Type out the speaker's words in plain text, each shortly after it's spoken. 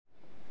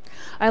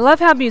I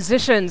love how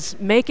musicians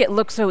make it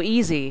look so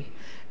easy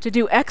to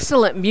do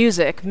excellent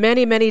music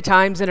many, many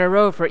times in a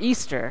row for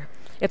Easter.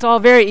 It's all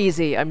very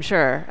easy, I'm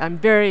sure. I'm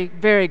very,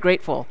 very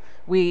grateful.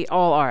 We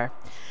all are.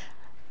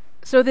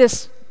 So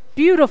this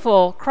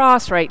beautiful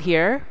cross right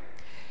here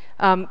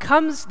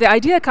the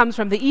idea comes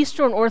from the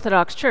Eastern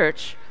Orthodox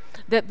Church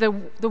that the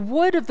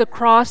wood of the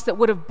cross that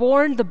would have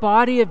borne the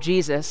body of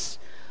Jesus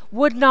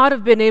would not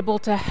have been able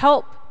to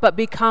help but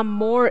become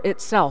more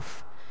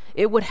itself.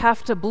 It would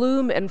have to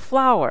bloom and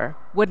flower,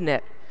 wouldn't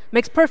it?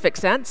 Makes perfect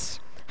sense.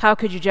 How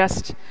could you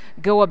just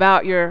go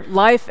about your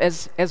life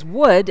as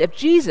wood if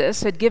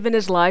Jesus had given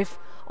his life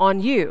on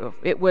you?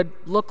 It would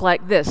look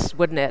like this,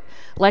 wouldn't it?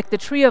 Like the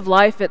tree of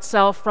life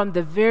itself from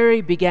the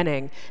very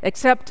beginning,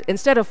 except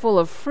instead of full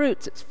of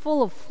fruits, it's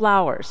full of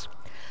flowers.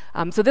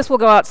 So this will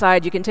go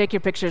outside. You can take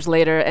your pictures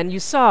later. And you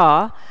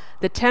saw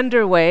the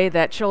tender way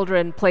that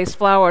children place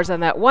flowers on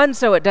that one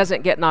so it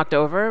doesn't get knocked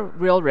over.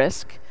 Real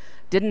risk.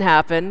 Didn't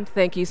happen.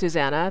 Thank you,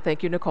 Susanna.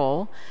 Thank you,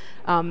 Nicole.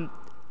 And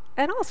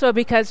also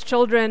because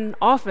children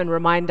often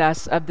remind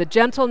us of the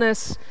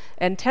gentleness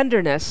and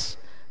tenderness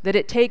that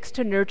it takes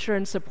to nurture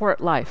and support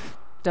life,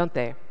 don't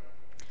they?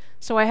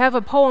 So I have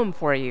a poem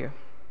for you.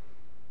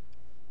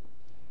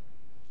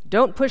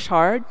 Don't push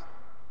hard.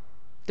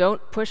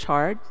 Don't push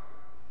hard.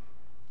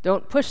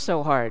 Don't push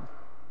so hard.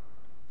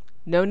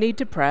 No need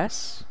to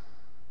press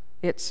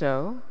it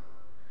so.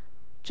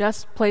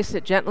 Just place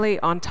it gently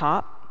on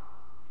top.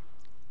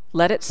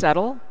 Let it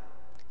settle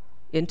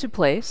into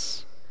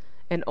place,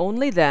 and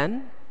only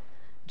then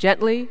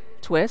gently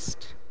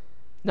twist.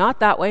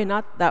 Not that way,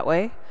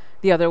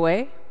 the other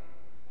way.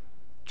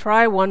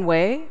 Try one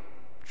way,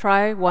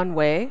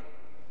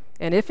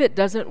 and if it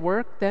doesn't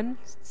work, then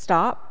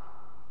stop,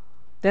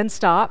 then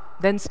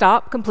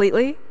stop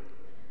completely,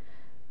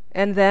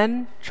 and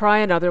then try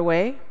another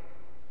way.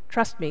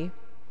 Trust me,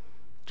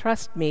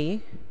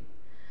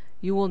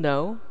 you will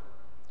know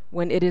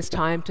when it is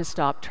time to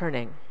stop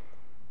turning.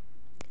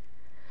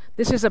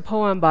 This is a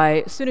poem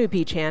by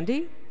Sunupi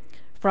Chandy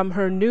from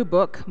her new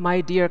book, My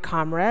Dear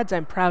Comrades.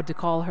 I'm proud to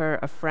call her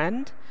a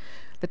friend.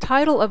 The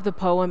title of the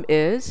poem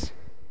is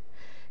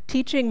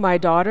Teaching My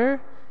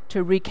Daughter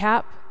to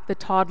Recap the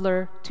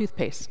Toddler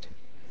Toothpaste.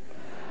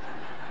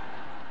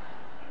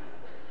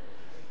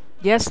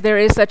 Yes, there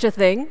is such a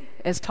thing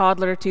as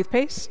toddler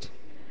toothpaste.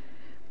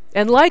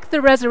 And like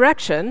the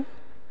resurrection,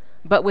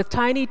 but with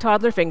tiny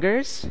toddler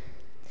fingers,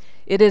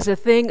 it is a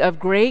thing of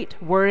great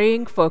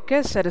worrying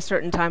focus at a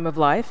certain time of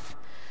life.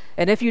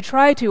 And if you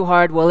try too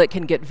hard, well, it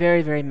can get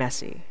very, very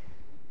messy.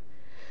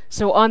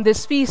 So on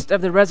this feast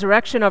of the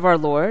resurrection of our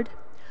Lord,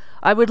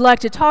 I would like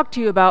to talk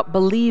to you about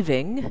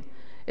believing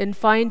in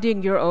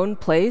finding your own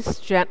place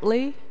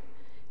gently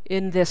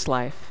in this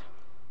life.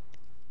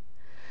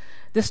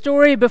 The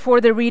story before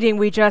the reading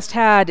we just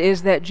had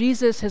is that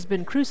Jesus has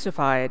been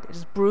crucified. It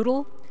is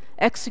brutal,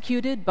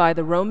 executed by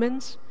the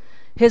Romans.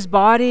 His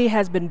body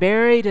has been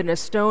buried in a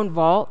stone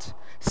vault,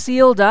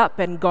 sealed up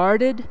and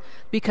guarded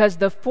because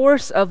the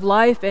force of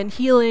life and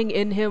healing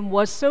in him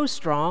was so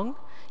strong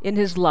in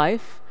his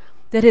life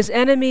that his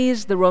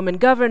enemies, the Roman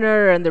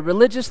governor and the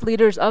religious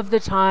leaders of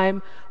the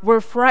time, were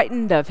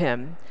frightened of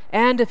him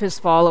and of his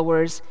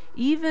followers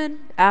even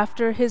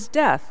after his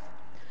death.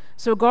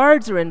 So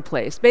guards are in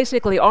place,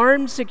 basically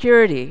armed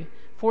security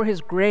for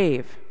his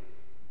grave.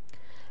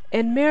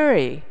 And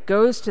Mary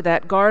goes to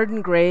that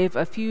garden grave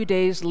a few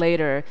days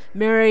later,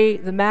 Mary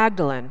the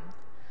Magdalene,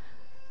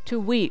 to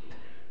weep,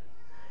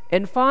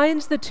 and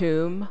finds the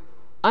tomb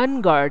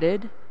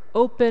unguarded,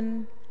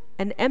 open,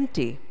 and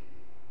empty.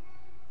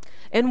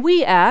 And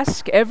we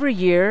ask every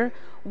year,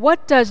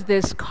 what does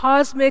this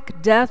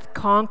cosmic death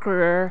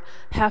conqueror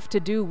have to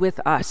do with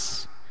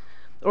us?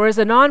 Or as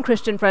a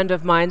non-Christian friend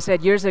of mine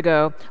said years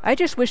ago, I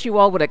just wish you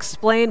all would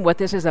explain what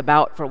this is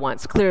about for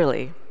once,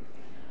 clearly.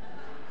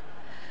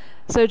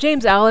 So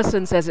James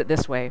Allison says it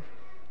this way: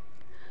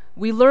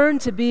 we learn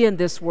to be in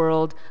this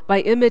world by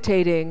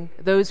imitating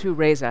those who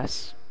raise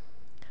us,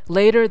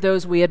 later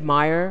those we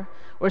admire,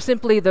 or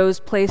simply those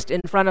placed in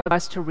front of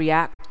us to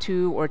react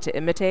to or to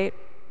imitate,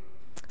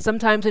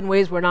 sometimes in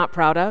ways we're not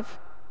proud of.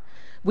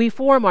 We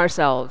form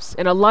ourselves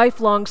in a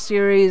lifelong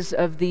series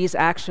of these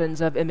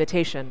actions of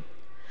imitation.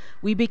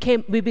 We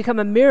become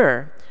a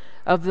mirror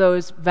of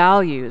those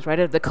values, right,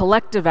 of the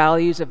collective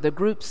values of the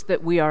groups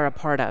that we are a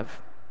part of.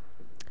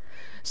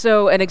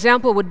 So an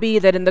example would be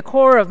that in the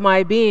core of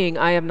my being,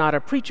 I am not a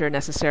preacher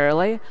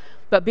necessarily,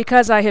 but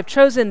because I have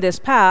chosen this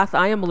path,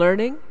 I am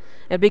learning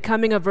and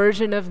becoming a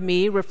version of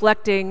me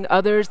reflecting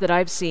others that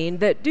I've seen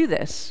that do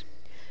this.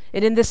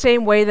 And in the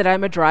same way that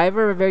I'm a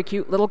driver of a very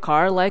cute little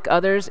car, like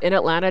others in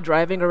Atlanta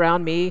driving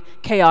around me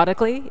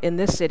chaotically in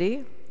this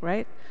city,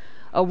 right?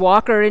 A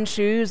walker in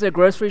shoes, a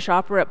grocery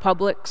shopper at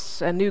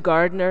Publix, a new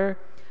gardener,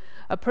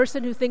 a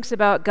person who thinks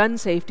about gun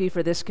safety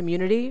for this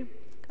community,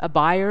 a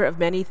buyer of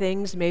many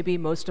things, maybe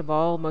most of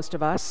all, most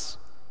of us,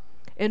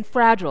 and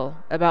fragile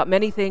about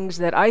many things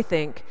that I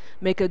think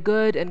make a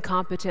good and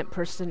competent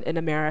person in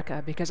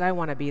America, because I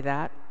want to be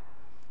that,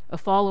 a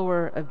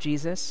follower of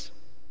Jesus.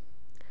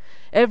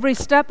 Every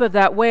step of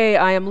that way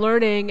I am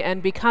learning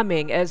and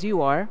becoming as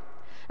you are,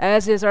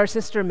 as is our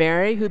sister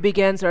Mary, who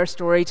begins our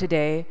story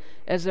today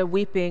as a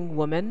weeping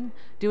woman,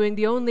 doing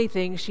the only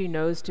thing she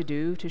knows to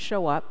do, to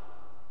show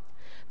up.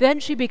 Then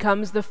she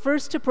becomes the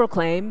first to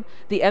proclaim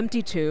the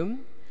empty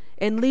tomb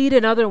and lead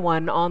another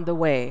one on the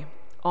way,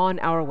 on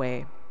our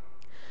way.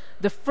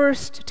 The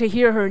first to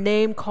hear her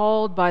name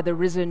called by the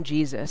risen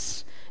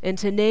Jesus, and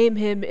to name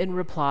him in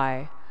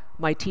reply,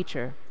 my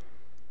teacher.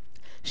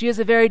 She is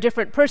a very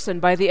different person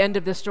by the end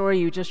of the story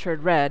you just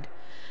heard read.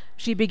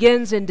 She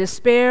begins in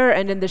despair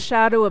and in the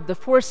shadow of the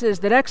forces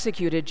that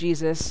executed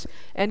Jesus,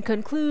 and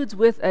concludes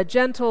with a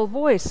gentle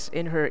voice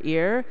in her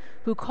ear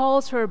who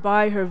calls her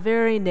by her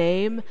very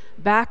name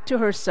back to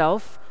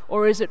herself,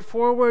 or is it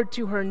forward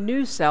to her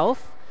new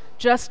self,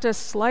 just a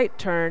slight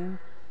turn,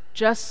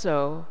 just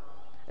so,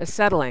 a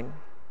settling.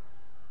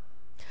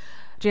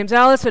 James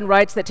Allison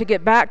writes that to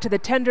get back to the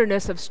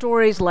tenderness of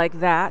stories like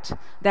that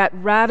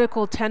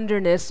radical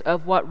tenderness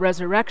of what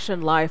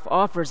resurrection life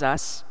offers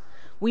us,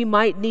 we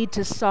might need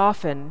to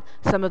soften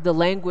some of the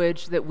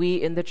language that we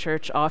in the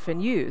church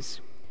often use.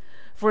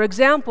 For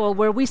example,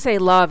 where we say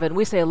love, and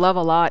we say love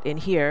a lot in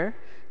here,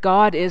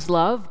 God is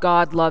love,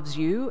 God loves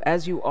you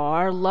as you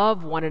are,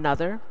 love one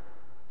another.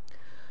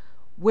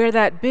 Where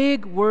that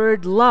big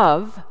word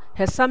love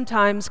has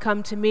sometimes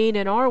come to mean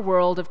in our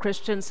world of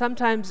Christians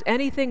sometimes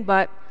anything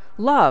but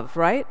love,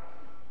 right?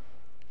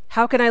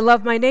 How can I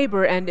love my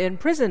neighbor and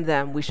imprison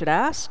them, we should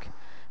ask?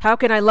 How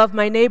can I love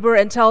my neighbor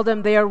and tell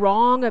them they are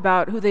wrong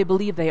about who they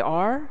believe they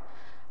are?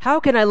 How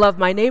can I love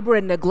my neighbor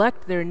and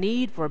neglect their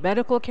need for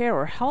medical care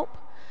or help?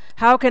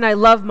 How can I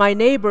love my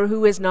neighbor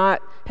who does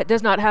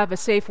not have a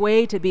safe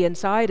way to be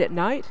inside at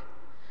night?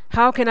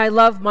 How can I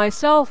love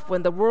myself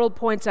when the world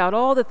points out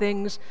all the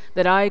things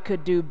that I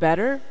could do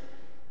better?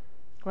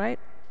 Right?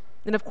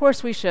 And of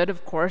course we should,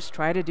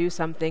 try to do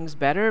some things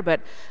better,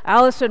 but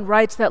Allison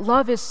writes that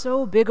love is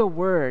so big a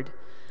word,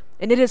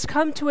 and it has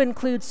come to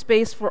include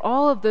space for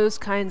all of those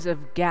kinds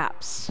of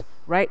gaps,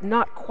 right?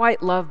 Not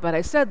quite love, but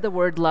I said the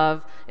word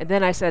love, and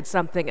then I said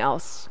something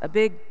else, a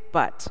big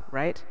but,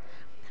 right?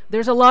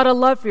 There's a lot of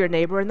love for your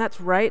neighbor, and that's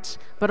right,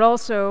 but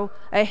also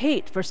a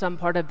hate for some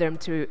part of them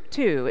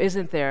too,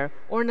 isn't there?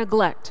 Or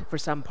neglect for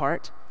some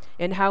part,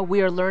 in how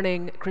we are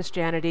learning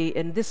Christianity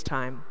in this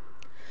time.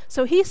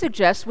 So he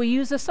suggests we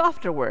use a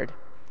softer word,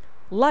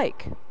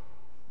 like.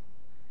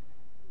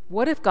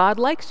 What if God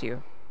likes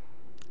you?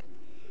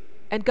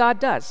 And God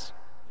does.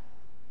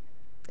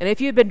 And if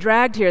you've been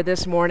dragged here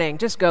this morning,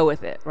 just go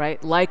with it,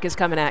 right? Like is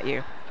coming at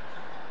you.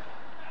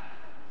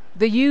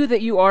 The you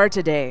that you are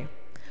today,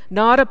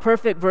 not a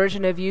perfect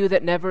version of you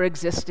that never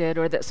existed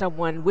or that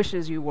someone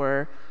wishes you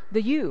were,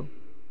 the you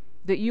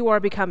that you are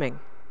becoming,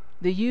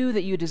 the you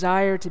that you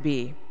desire to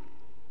be.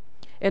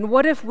 And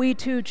what if we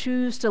too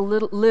choose to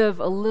live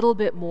a little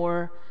bit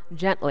more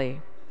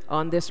gently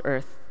on this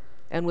earth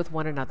and with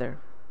one another?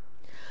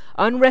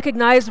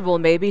 Unrecognizable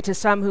maybe to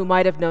some who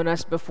might have known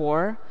us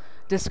before,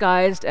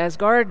 disguised as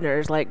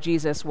gardeners like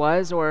Jesus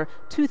was, or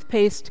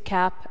toothpaste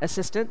cap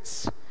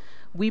assistants,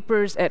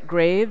 weepers at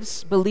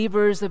graves,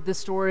 believers of the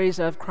stories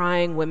of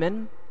crying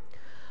women.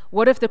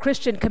 What if the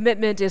Christian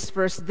commitment is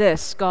first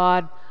this: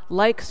 God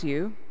likes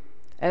you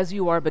as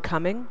you are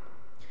becoming?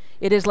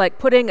 It is like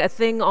putting a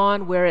thing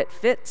on where it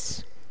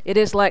fits. It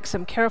is like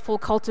some careful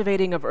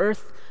cultivating of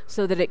earth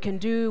so that it can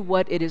do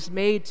what it is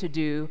made to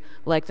do,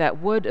 like that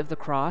wood of the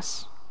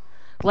cross.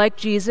 Like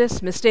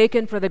Jesus,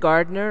 mistaken for the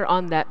gardener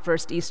on that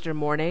first Easter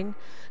morning,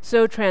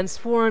 so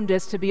transformed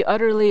as to be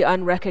utterly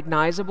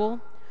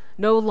unrecognizable,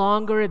 no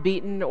longer a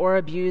beaten or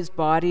abused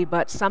body,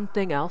 but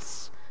something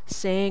else,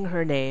 saying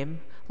her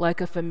name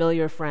like a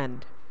familiar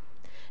friend.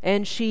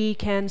 And she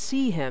can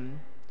see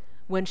him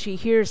when she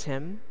hears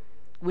him,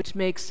 which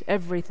makes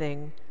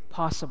everything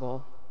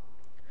possible.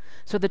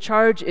 So the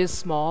charge is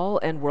small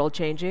and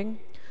world-changing.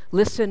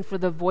 Listen for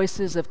the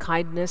voices of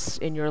kindness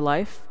in your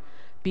life.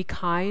 Be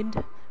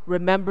kind.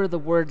 Remember the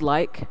word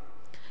like.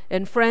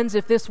 And friends,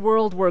 if this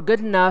world were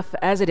good enough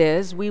as it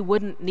is, we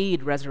wouldn't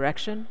need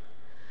resurrection.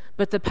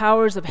 But the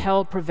powers of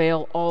hell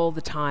prevail all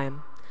the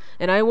time.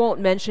 And I won't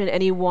mention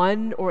any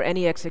one or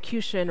any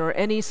execution or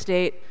any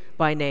state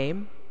by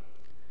name.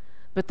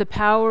 But the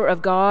power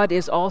of God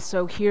is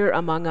also here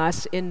among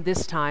us in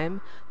this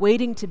time,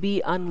 waiting to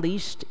be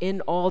unleashed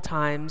in all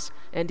times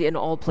and in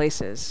all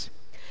places.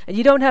 And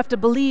you don't have to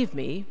believe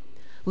me.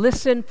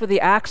 Listen for the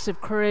acts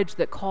of courage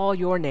that call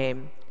your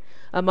name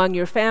among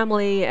your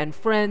family and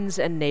friends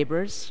and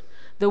neighbors,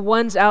 the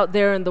ones out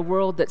there in the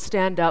world that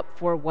stand up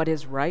for what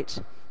is right,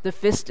 the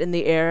fist in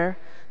the air,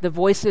 the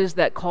voices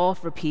that call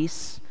for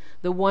peace,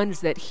 the ones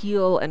that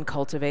heal and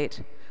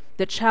cultivate,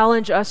 that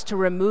challenge us to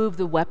remove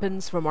the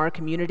weapons from our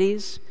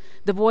communities,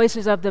 the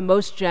voices of the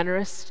most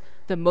generous,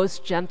 the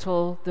most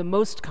gentle, the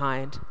most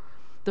kind,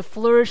 the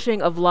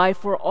flourishing of life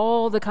for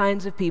all the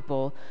kinds of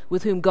people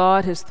with whom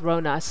God has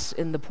thrown us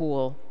in the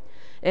pool.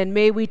 And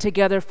may we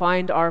together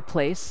find our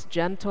place,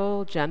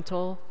 gentle,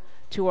 gentle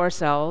to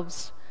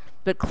ourselves,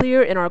 but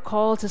clear in our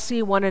call to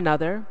see one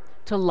another,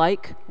 to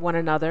like one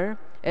another,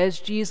 as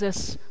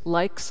Jesus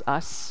likes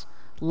us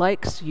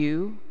likes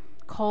you,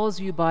 calls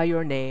you by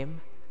your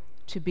name,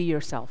 to be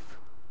yourself.